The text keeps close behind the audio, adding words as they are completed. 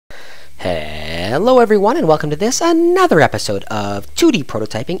Hello everyone and welcome to this, another episode of 2D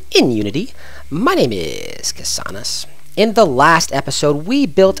Prototyping in Unity. My name is Kasanas. In the last episode, we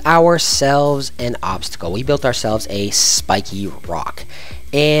built ourselves an obstacle. We built ourselves a spiky rock.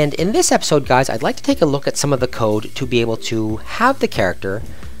 And in this episode, guys, I'd like to take a look at some of the code to be able to have the character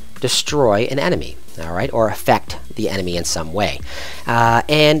destroy an enemy, alright, or affect the enemy in some way.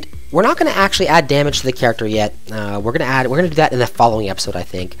 And we're not going to actually add damage to the character yet. We're going to do that in the following episode, I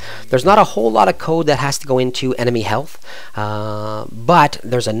think. There's not a whole lot of code that has to go into enemy health, but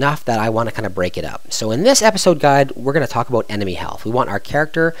there's enough that I want to kind of break it up. So in this episode guide, we're going to talk about enemy health. We want our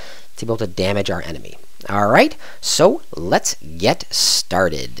character to be able to damage our enemy. Alright, so let's get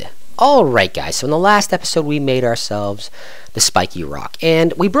started. Alright guys, so in the last episode we made ourselves the spiky rock,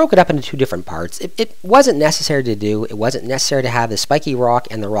 and we broke it up into two different parts. It wasn't necessary to do. It wasn't necessary to have the spiky rock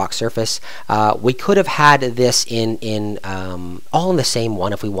and the rock surface. We could have had this in all in the same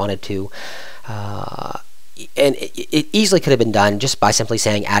one if we wanted to. And it easily could have been done just by simply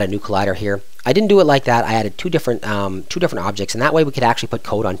saying add a new collider here. I didn't do it like that. I added two different objects, and that way we could actually put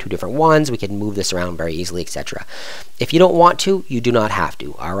code on two different ones. We could move this around very easily, etc. If you don't want to, you do not have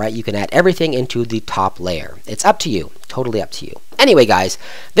to. All right, you can add everything into the top layer. It's up to you. Totally up to you. Anyway, guys,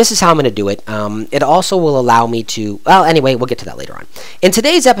 this is how I'm going to do it. It also will allow me to, well, anyway, we'll get to that later on. In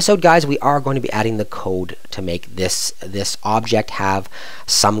today's episode, guys, we are going to be adding the code to make this object have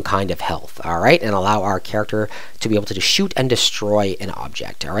some kind of health, all right, and allow our character to be able to shoot and destroy an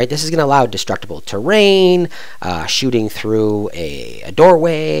object, all right. This is going to allow destructible terrain, shooting through a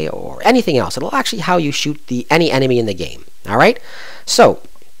doorway, or anything else. It'll actually how you shoot any enemy in the game, all right. So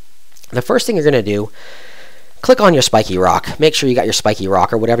the first thing you're going to do, click on your spiky rock. Make sure you got your spiky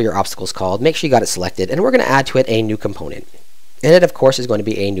rock or whatever your obstacle is called. Make sure you got it selected, and we're going to add to it a new component. And it, of course, is going to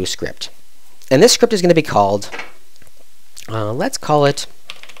be a new script. And this script is going to be called, let's call it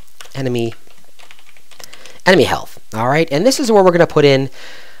enemy health. All right, and this is where we're going to put in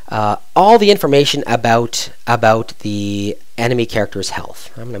all the information about the enemy character's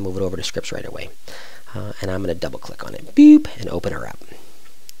health. I'm going to move it over to scripts right away, and I'm going to double click on it, boop, and open her up.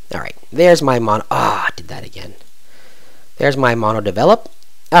 Alright, there's my mono. Did that again. There's my mono develop.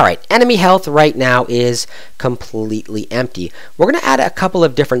 Alright, enemy health right now is completely empty. We're going to add a couple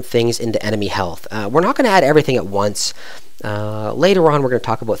of different things into enemy health. We're not going to add everything at once. Later on, we're going to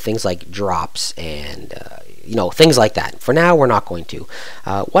talk about things like drops and things like that. For now, we're not going to.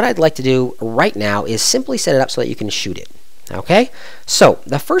 What I'd like to do right now is simply set it up so that you can shoot it. Okay? So,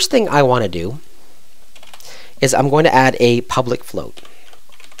 the first thing I want to do is I'm going to add a public float.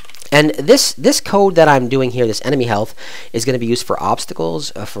 And this code that I'm doing here, this enemy health, is going to be used for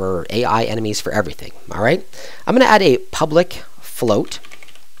obstacles, for AI enemies, for everything. All right. I'm going to add a public float,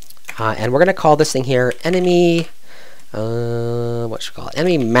 and we're going to call this thing here enemy. What should we call it?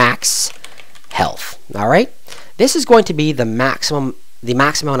 Enemy max health. All right. This is going to be the maximum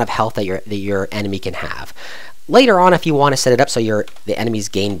amount of health that your enemy can have. Later on, if you want to set it up so the enemies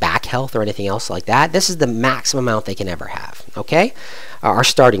gain back health or anything else like that, this is the maximum amount they can ever have. Okay, our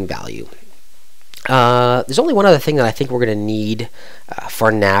starting value. There's only one other thing that I think we're going to need for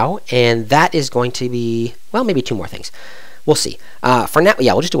now, and that is going to be, well, maybe two more things. We'll see. For now,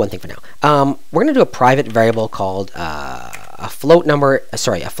 yeah, we'll just do one thing for now. We're going to do a private variable called a float,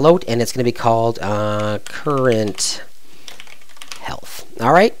 and it's going to be called current health.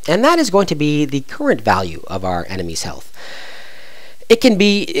 All right, and that is going to be the current value of our enemy's health. It's going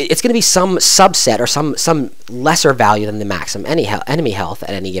to be some subset or some lesser value than the maximum enemy health at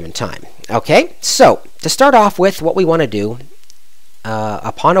any given time. Okay, so to start off with, what we want to do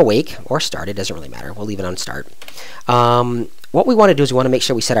upon awake or start, it doesn't really matter. We'll leave it on start. What we want to do is we want to make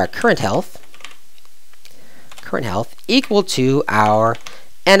sure we set our current health equal to our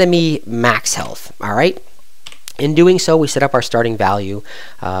enemy max health. All right. In doing so, we set up our starting value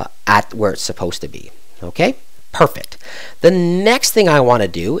at where it's supposed to be. Okay, perfect. The next thing I want to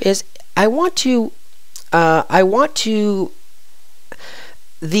do is the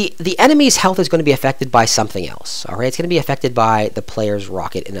enemy's health is going to be affected by something else. All right, it's going to be affected by the player's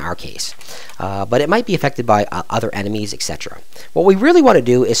rocket in our case, but it might be affected by other enemies, etc. What we really want to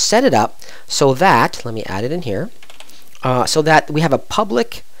do is set it up so that, let me add it in here, so that we have a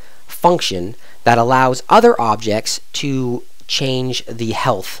public function that allows other objects to change the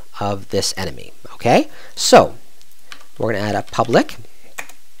health of this enemy. Okay, so we're going to add a public.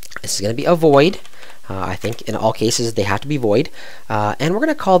 This is going to be a void. I think in all cases they have to be void. And we're going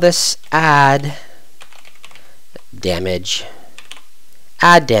to call this add damage.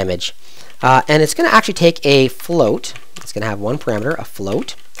 And it's going to actually take a float. It's going to have one parameter, a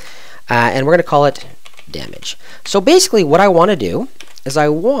float. And we're going to call it damage. So basically what I want to do is I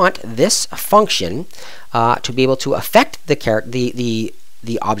want this function to be able to affect the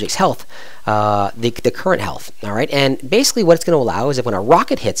object's health, the current health. All right, and basically what it's going to allow is if when a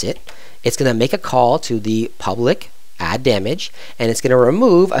rocket hits it, it's going to make a call to the public add damage, and it's going to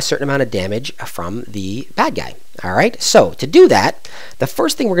remove a certain amount of damage from the bad guy. All right, so to do that, the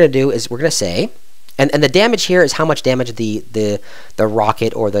first thing we're going to do is we're going to say, and the damage here is how much damage the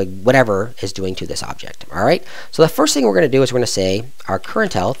rocket or the whatever is doing to this object. All right, so the first thing we're going to do is we're going to say our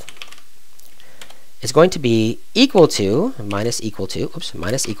current health is going to be equal to, minus equal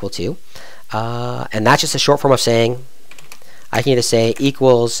to, and that's just a short form of saying, I can either say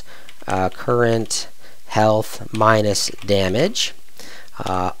equals current health minus damage,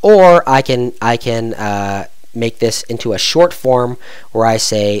 or I can make this into a short form where I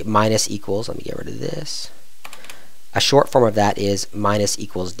say minus equals, let me get rid of this. A short form of that is minus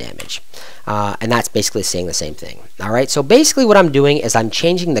equals damage. And that's basically saying the same thing. All right, so basically what I'm doing is I'm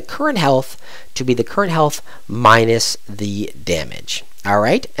changing the current health to be the current health minus the damage. All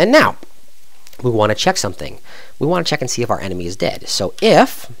right, and now we want to check something. We want to check and see if our enemy is dead. So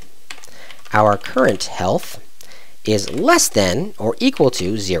if our current health is less than or equal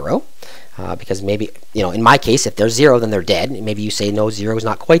to 0, because maybe, you know, in my case, if they're 0, then they're dead. Maybe you say, no, 0 is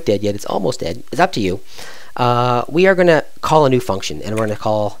not quite dead yet. It's almost dead. It's up to you. We are going to call a new function, and we're going to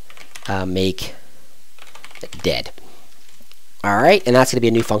call make dead. All right, and that's going to be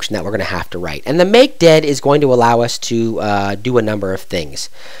a new function that we're going to have to write. And the make dead is going to allow us to do a number of things.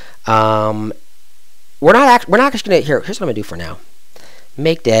 We're not just going to, here's what I'm going to do for now.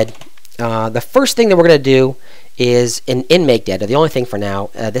 Make dead. The first thing that we're going to do is in make dead. The only thing for now,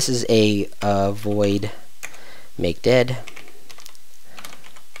 this is a void make dead.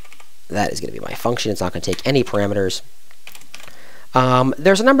 That is going to be my function. It's not going to take any parameters.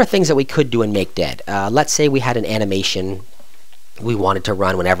 There's a number of things that we could do in make dead. Let's say we had an animation we wanted to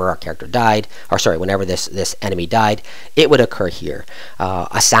run whenever our character died, or sorry, whenever this enemy died. It would occur here.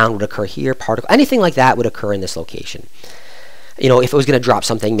 A sound would occur here. Particle, anything like that would occur in this location. You know, if it was going to drop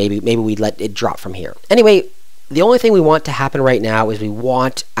something, maybe we'd let it drop from here. Anyway, the only thing we want to happen right now is we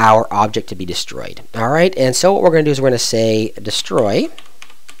want our object to be destroyed. All right, and so what we're going to do is we're going to say destroy.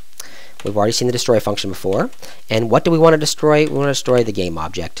 We've already seen the destroy function before. And what do we want to destroy? We want to destroy the game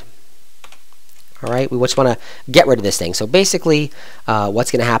object. All right, we just want to get rid of this thing. So basically,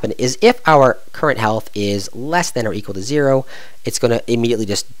 what's going to happen is if our current health is less than or equal to 0, it's going to immediately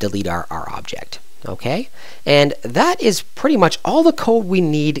just delete our object. Okay, and that is pretty much all the code we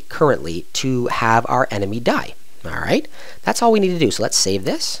need currently to have our enemy die. All right, that's all we need to do. So let's save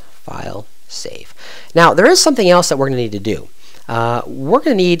this. File, save. Now, there is something else that we're going to need to do. We're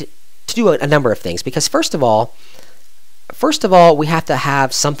going to need to do a number of things, because first of all, we have to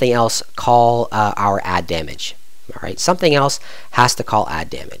have something else call our add damage. All right, something else has to call add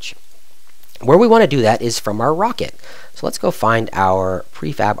damage. Where we want to do that is from our rocket. So let's go find our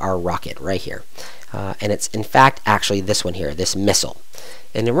prefab, our rocket right here. And it's in fact actually this one here, this missile.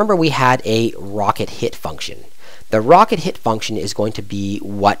 And remember, we had a rocket hit function. The rocket hit function is going to be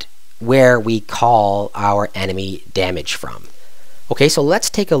where we call our enemy damage from. Okay, so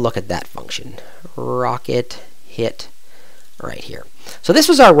let's take a look at that function. Rocket hit right here. So this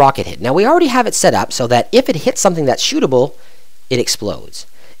was our rocket hit. Now we already have it set up so that if it hits something that's shootable, it explodes.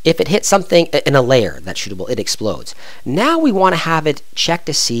 If it hits something in a layer that's shootable, it explodes. Now we want to have it check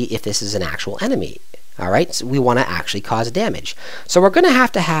to see if this is an actual enemy. All right, so we want to actually cause damage. So we're going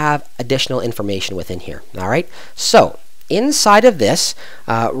to have additional information within here. All right, so inside of this,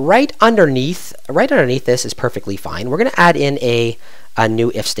 right underneath this is perfectly fine. We're going to add in a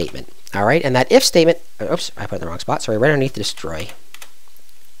new if statement. All right, and that if statement, oops, I put it in the wrong spot. Sorry, right underneath destroy.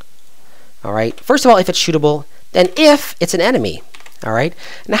 All right, first of all, if it's shootable, then if it's an enemy. All right,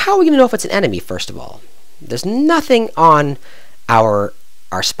 now how are we going to know if it's an enemy? First of all, there's nothing on our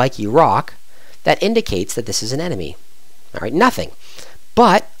spiky rock that indicates that this is an enemy. All right, nothing.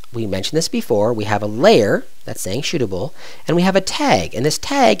 But we mentioned this before. We have a layer that's saying shootable, and we have a tag, and this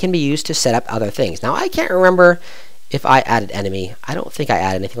tag can be used to set up other things. Now I can't remember if I added enemy. I don't think I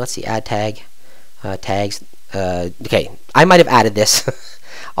added anything. Let's see, add tag, tags. Okay, I might have added this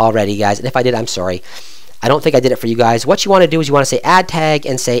already, guys, and if I did, I'm sorry. I don't think I did it for you guys. What you want to do is you want to say add tag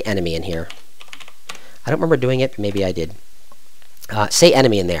and say enemy in here. I don't remember doing it, but maybe I did. Say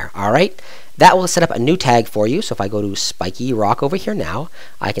enemy in there, all right? That will set up a new tag for you. So if I go to spiky rock over here now,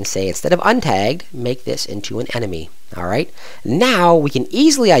 I can say instead of untagged, make this into an enemy, all right? Now we can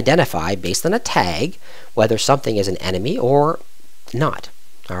easily identify based on a tag whether something is an enemy or not,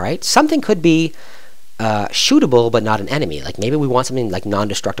 all right? Something could be shootable but not an enemy. Like maybe we want something like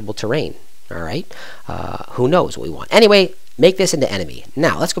non-destructible terrain. All right, who knows what we want? Anyway, make this into enemy.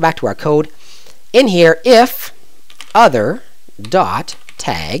 Now, let's go back to our code. In here, if other dot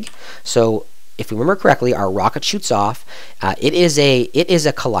tag, so if we remember correctly, our rocket shoots off. It is a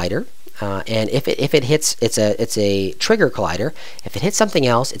collider, and if it hits, it's a trigger collider. If it hits something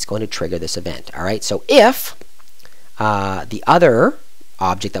else, it's going to trigger this event. All right. So if the other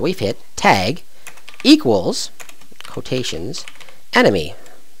object that we've hit, tag, equals quotations enemy,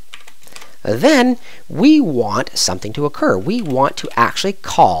 then we want something to occur. We want to actually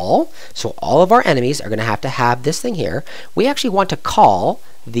call, so all of our enemies are going to have this thing here. We actually want to call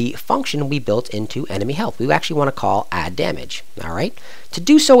the function we built into enemy health. We actually want to call add damage. All right. To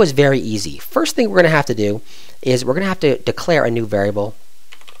do so is very easy. First thing we're going to have to do is we're going to have to declare a new variable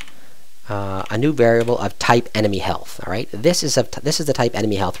of type enemy health. All right. This is the type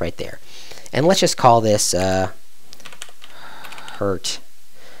enemy health right there, and let's just call this hurt.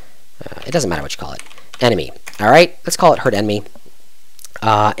 It doesn't matter what you call it. Enemy. All right. Let's call it hurt enemy.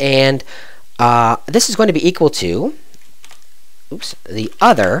 And this is going to be equal to, the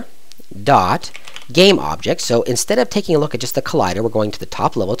other dot game object. So instead of taking a look at just the collider, we're going to the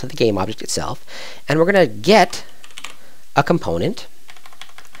top level, to the game object itself, and we're going to get a component.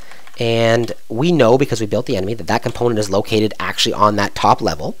 And we know, because we built the enemy, that that component is located actually on that top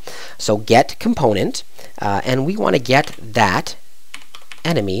level. So get component, and we want to get that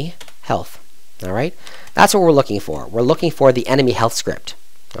enemy health. All right, that's what we're looking for. We're looking for the enemy health script.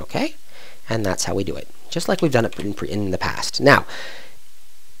 Okay, and that's how we do it, just like we've done it in the past. Now,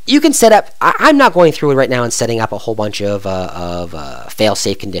 you can set up, I'm not going through it right now and setting up a whole bunch of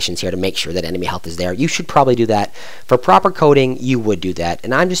fail-safe conditions here to make sure that enemy health is there. You should probably do that. For proper coding, you would do that.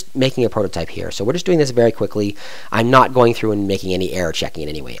 And I'm just making a prototype here. So we're just doing this very quickly. I'm not going through and making any error checking in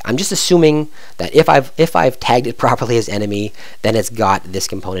any way. I'm just assuming that if I've tagged it properly as enemy, then it's got this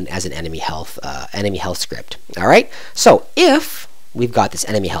component as an enemy health script. All right? So if we've got this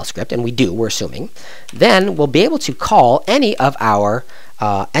enemy health script, and we do, we're assuming, then we'll be able to call any of our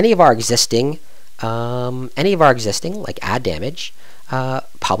existing like add damage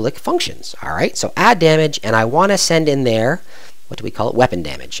public functions. All right, so add damage, and I want to send in there, what do we call it? Weapon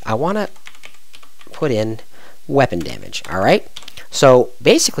damage. I want to put in weapon damage. All right, so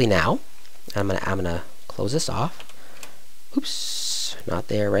basically now I'm gonna close this off. Oops, not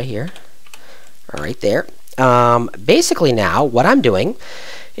there, right here. All right, there. Basically now what I'm doing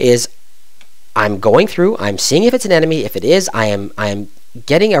is I'm going through, I'm seeing if it's an enemy. If it is, I am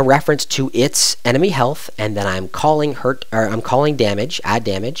getting a reference to its enemy health, and then I'm calling damage, add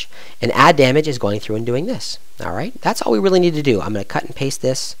damage, and add damage is going through and doing this. All right, that's all we really need to do. I'm going to cut and paste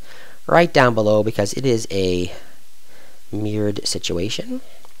this right down below because it is a mirrored situation.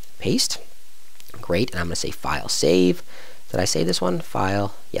 Paste. Great, and I'm going to say file save. Did I save this one?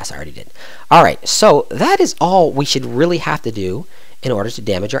 File. Yes, I already did. All right, so that is all we should really have to do in order to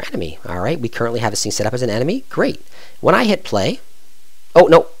damage our enemy. All right, we currently have this thing set up as an enemy. Great. When I hit play, oh,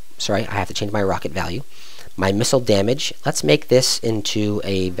 no, sorry, I have to change my rocket value. My missile damage, let's make this into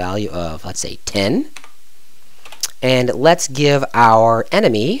a value of, let's say, 10. And let's give our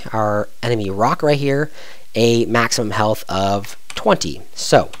enemy rock right here, a maximum health of 20.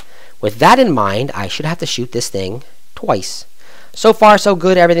 So, with that in mind, I should have to shoot this thing twice. So far, so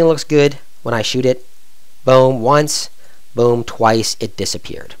good. Everything looks good. When I shoot it, boom, once, boom, twice, it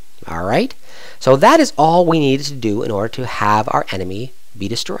disappeared. All right? So that is all we needed to do in order to have our enemy be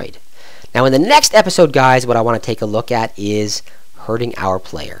destroyed. Now, in the next episode, guys, what I want to take a look at is hurting our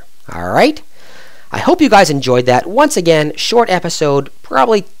player. All right? I hope you guys enjoyed that. Once again, short episode,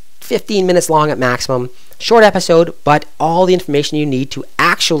 probably 15 minutes long at maximum. Short episode, but all the information you need to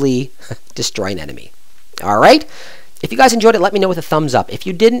actually destroy an enemy. All right? If you guys enjoyed it, let me know with a thumbs up. If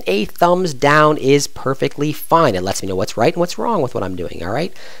you didn't, a thumbs down is perfectly fine. It lets me know what's right and what's wrong with what I'm doing, all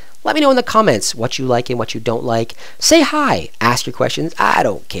right? Let me know in the comments what you like and what you don't like. Say hi. Ask your questions. I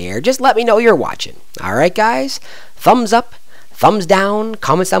don't care. Just let me know you're watching. All right, guys? Thumbs up, thumbs down,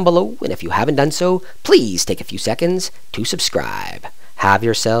 comments down below. And if you haven't done so, please take a few seconds to subscribe. Have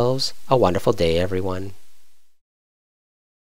yourselves a wonderful day, everyone.